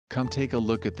Come take a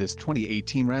look at this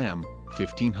 2018 Ram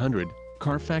 1500.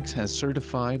 Carfax has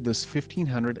certified this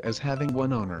 1500 as having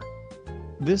one owner.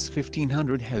 This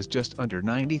 1500 has just under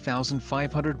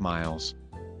 90,500 miles.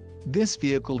 This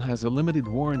vehicle has a limited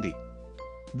warranty.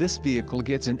 This vehicle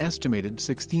gets an estimated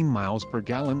 16 miles per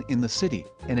gallon in the city,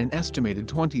 and an estimated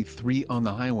 23 on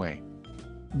the highway.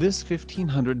 This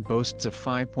 1500 boasts a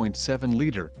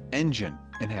 5.7-liter engine,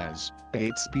 and has an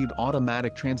 8-speed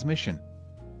automatic transmission.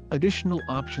 Additional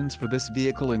options for this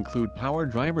vehicle include power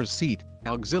driver's seat,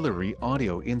 auxiliary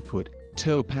audio input,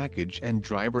 tow package and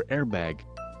driver airbag.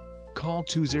 Call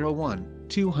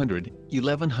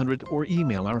 201-200-1100 or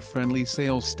email our friendly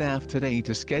sales staff today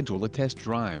to schedule a test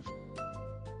drive.